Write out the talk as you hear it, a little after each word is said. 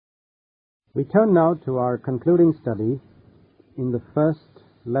We turn now to our concluding study in the first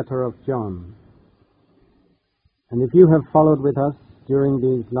letter of John. And if you have followed with us during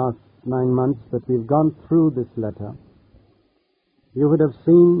these last 9 months that we've gone through this letter, you would have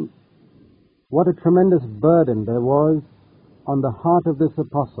seen what a tremendous burden there was on the heart of this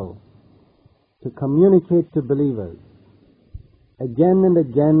apostle to communicate to believers, again and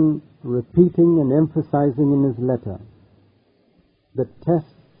again repeating and emphasizing in his letter the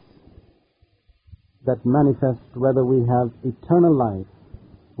tests that manifest whether we have eternal life,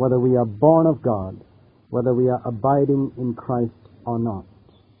 whether we are born of God, whether we are abiding in Christ or not.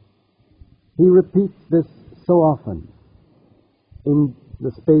 He repeats this so often in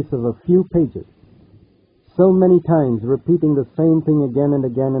the space of a few pages, so many times repeating the same thing again and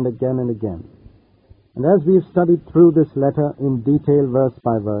again and again and again. And as we've studied through this letter in detail, verse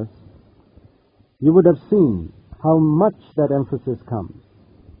by verse, you would have seen how much that emphasis comes.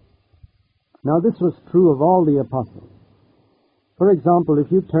 Now, this was true of all the apostles. For example,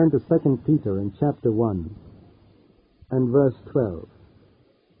 if you turn to 2 Peter in chapter 1 and verse 12,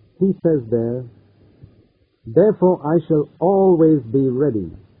 he says there, "Therefore I shall always be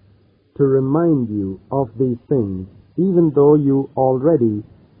ready to remind you of these things, even though you already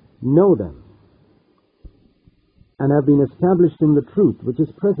know them, and have been established in the truth which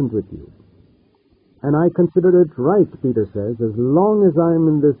is present with you. And I consider it right," Peter says, "as long as I am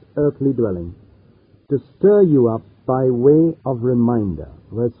in this earthly dwelling, to stir you up by way of reminder."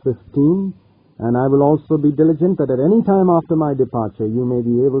 Verse 15, "And I will also be diligent that at any time after my departure you may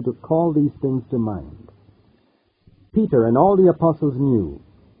be able to call these things to mind." Peter and all the apostles knew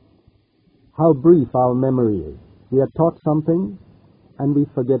how brief our memory is. We are taught something and we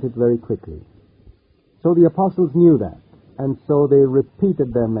forget it very quickly. So the apostles knew that, and so they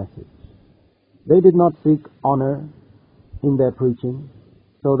repeated their message. They did not seek honor in their preaching,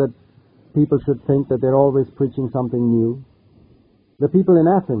 so that people should think that they're always preaching something new. The people in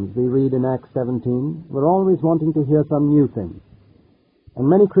Athens, we read in Acts 17, were always wanting to hear some new thing. And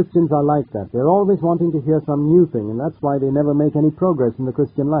many Christians are like that. They're always wanting to hear some new thing, and that's why they never make any progress in the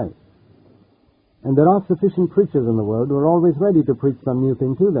Christian life. And there are sufficient preachers in the world who are always ready to preach some new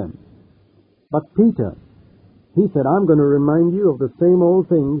thing to them. But Peter, he said, "I'm going to remind you of the same old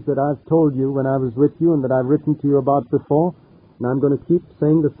things that I've told you when I was with you and that I've written to you about before, and I'm going to keep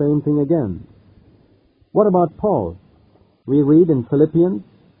saying the same thing again." What about Paul? We read in Philippians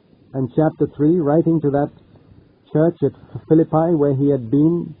and chapter 3, writing to that church at Philippi where he had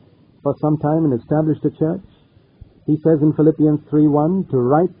been for some time and established a church. He says in Philippians 3:1, "To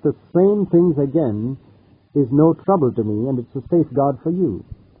write the same things again is no trouble to me, and it's a safeguard for you."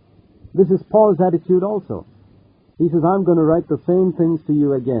 This is Paul's attitude also. He says, "I'm going to write the same things to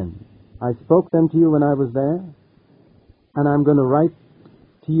you again. I spoke them to you when I was there, and I'm going to write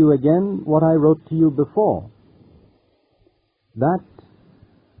to you again what I wrote to you before." That,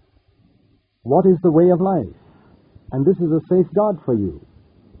 what is the way of life? And this is a safeguard for you,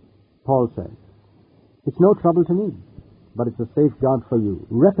 Paul says. It's no trouble to me, but it's a safeguard for you.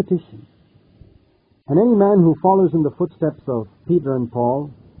 Repetition. And any man who follows in the footsteps of Peter and Paul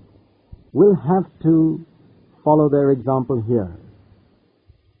will have to follow their example here.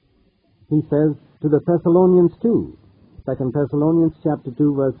 He says to the Thessalonians too, 2 Thessalonians chapter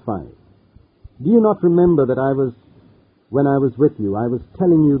 2 verse 5, "Do you not remember that when I was with you, I was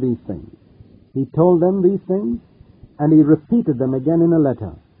telling you these things?" He told them these things, and he repeated them again in a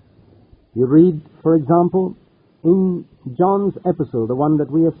letter. You read, for example, in John's epistle, the one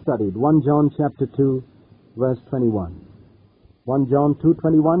that we have studied, 1 John chapter 2 verse 21. 1 John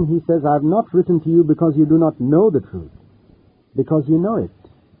 2:21, he says, "I have not written to you because you do not know the truth, because you know it."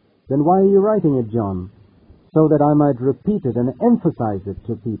 Then why are you writing it, John? "So that I might repeat it and emphasize it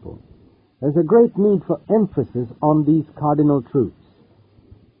to people." There's a great need for emphasis on these cardinal truths.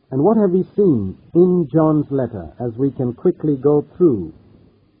 And what have we seen in John's letter as we can quickly go through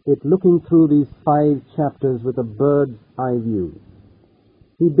it, looking through these 5 chapters with a bird's eye view?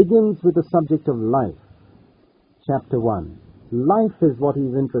 He begins with the subject of life. Chapter 1. Life is what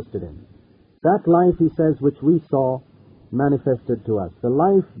he's interested in. That life, he says, which we saw manifested to us. The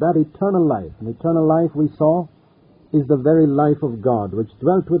life, that eternal life. And eternal life we saw is the very life of God, which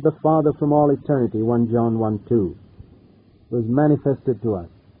dwelt with the Father from all eternity, 1 John 1:2. Was manifested to us.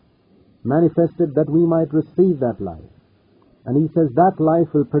 Manifested that we might receive that life. And he says that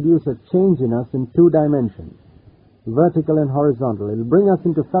life will produce a change in us in 2 dimensions, vertical and horizontal. It will bring us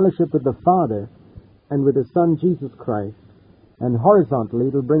into fellowship with the Father and with His Son Jesus Christ, and horizontally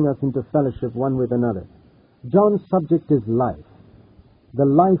it will bring us into fellowship one with another. John's subject is life, the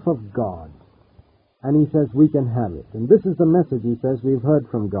life of God. And he says we can have it. And this is the message, he says, we've heard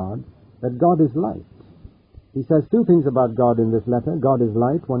from God, that God is light. He says two things about God in this letter. God is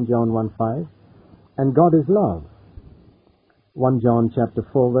light, 1 John 1:5, and God is love, 1 John chapter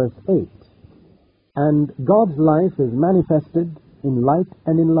 4, verse 8. And God's life is manifested in light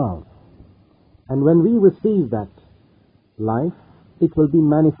and in love. And when we receive that life, it will be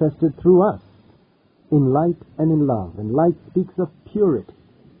manifested through us in light and in love. And light speaks of purity,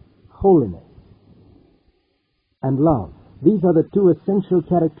 holiness, and love. These are the two essential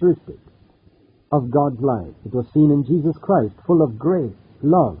characteristics of God's life. It was seen in Jesus Christ, full of grace,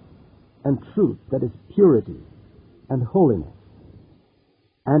 love, and truth, that is purity and holiness.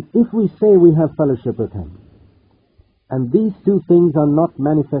 And if we say we have fellowship with Him, and these two things are not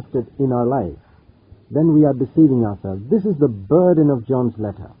manifested in our life, then we are deceiving ourselves. This is the burden of John's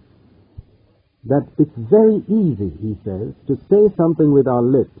letter. That it's very easy, he says, to say something with our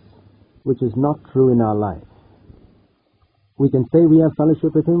lips which is not true in our life. We can say we have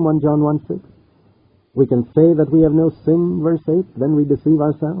fellowship with Him, 1 John 1:6. We can say that we have no sin, verse 8, then we deceive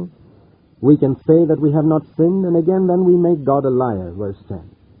ourselves. We can say that we have not sinned, and again then we make God a liar, verse 10.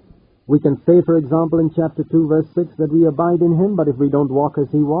 We can say, for example, in chapter 2, verse 6, that we abide in Him, but if we don't walk as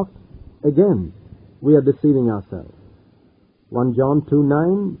He walked, again, we are deceiving ourselves. 1 John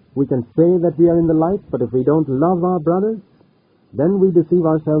 2:9, we can say that we are in the light, but if we don't love our brothers, then we deceive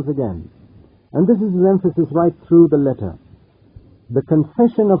ourselves again. And this is his emphasis right through the letter. The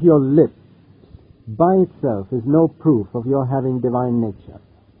confession of your lips by itself is no proof of your having divine nature.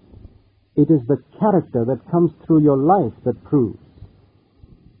 It is the character that comes through your life that proves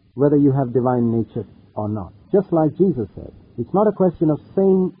whether you have divine nature or not. Just like Jesus said, it's not a question of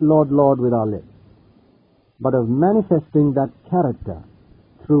saying, Lord, Lord, with our lips, but of manifesting that character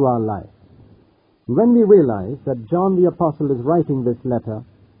through our life. When we realize that John the Apostle is writing this letter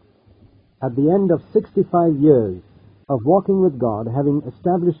at the end of 65 years of walking with God, having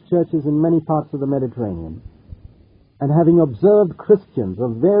established churches in many parts of the Mediterranean, and having observed Christians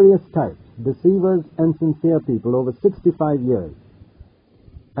of various types, deceivers and sincere people, over 65 years,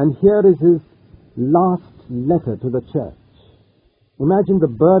 and here is his last letter to the church. Imagine the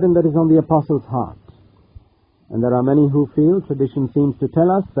burden that is on the Apostle's heart. And there are many who feel, tradition seems to tell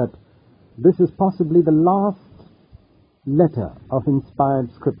us, that this is possibly the last letter of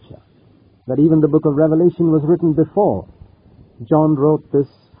inspired Scripture. That even the book of Revelation was written before John wrote this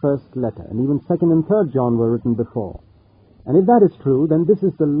first letter. And even 2nd and 3rd John were written before. And if that is true, then this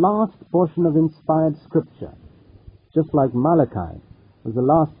is the last portion of inspired Scripture. Just like Malachi was the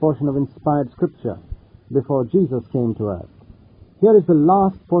last portion of inspired Scripture before Jesus came to earth. Here is the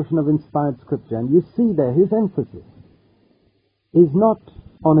last portion of inspired Scripture, and you see there his emphasis is not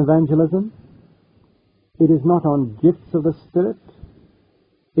on evangelism, it is not on gifts of the Spirit,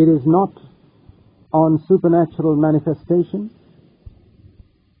 it is not on supernatural manifestation.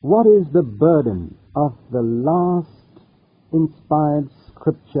 What is the burden of the last inspired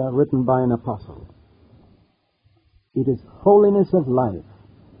Scripture written by an apostle? It is holiness of life,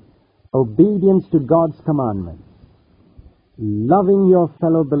 obedience to God's commandments, loving your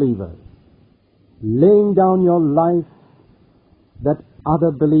fellow believers, laying down your life that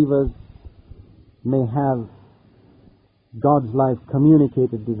other believers may have God's life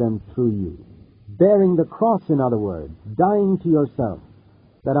communicated to them through you. Bearing the cross, in other words, dying to yourself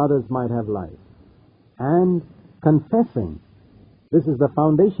that others might have life. And confessing, this is the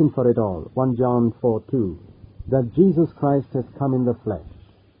foundation for it all, 1 John 4:2, that Jesus Christ has come in the flesh,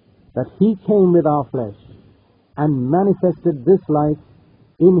 that He came with our flesh and manifested this life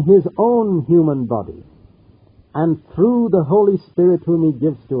in His own human body. And through the Holy Spirit whom He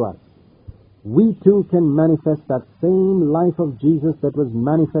gives to us, we too can manifest that same life of Jesus that was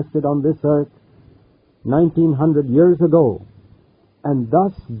manifested on this earth 1900 years ago. And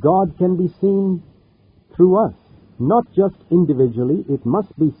thus God can be seen through us, not just individually. It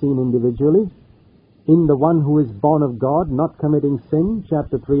must be seen individually in the one who is born of God, not committing sin,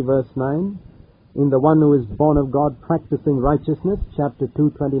 chapter 3, verse 9. In the one who is born of God, practicing righteousness, chapter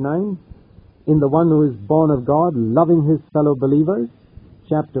 2:29. In the one who is born of God, loving his fellow believers,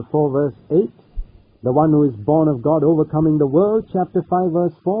 chapter 4, verse 8. The one who is born of God, overcoming the world, chapter 5,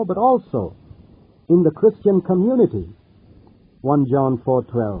 verse 4. But also in the Christian community, 1 John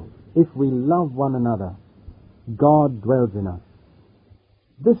 4:12. If we love one another, God dwells in us.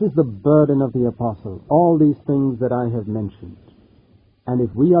 This is the burden of the apostle, all these things that I have mentioned. And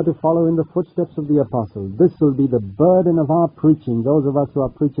if we are to follow in the footsteps of the apostle, this will be the burden of our preaching, those of us who are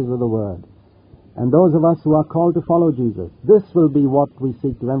preachers of the word, and those of us who are called to follow Jesus. This will be what we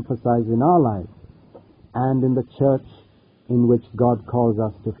seek to emphasize in our life and in the church in which God calls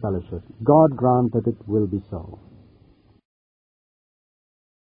us to fellowship. God grant that it will be so.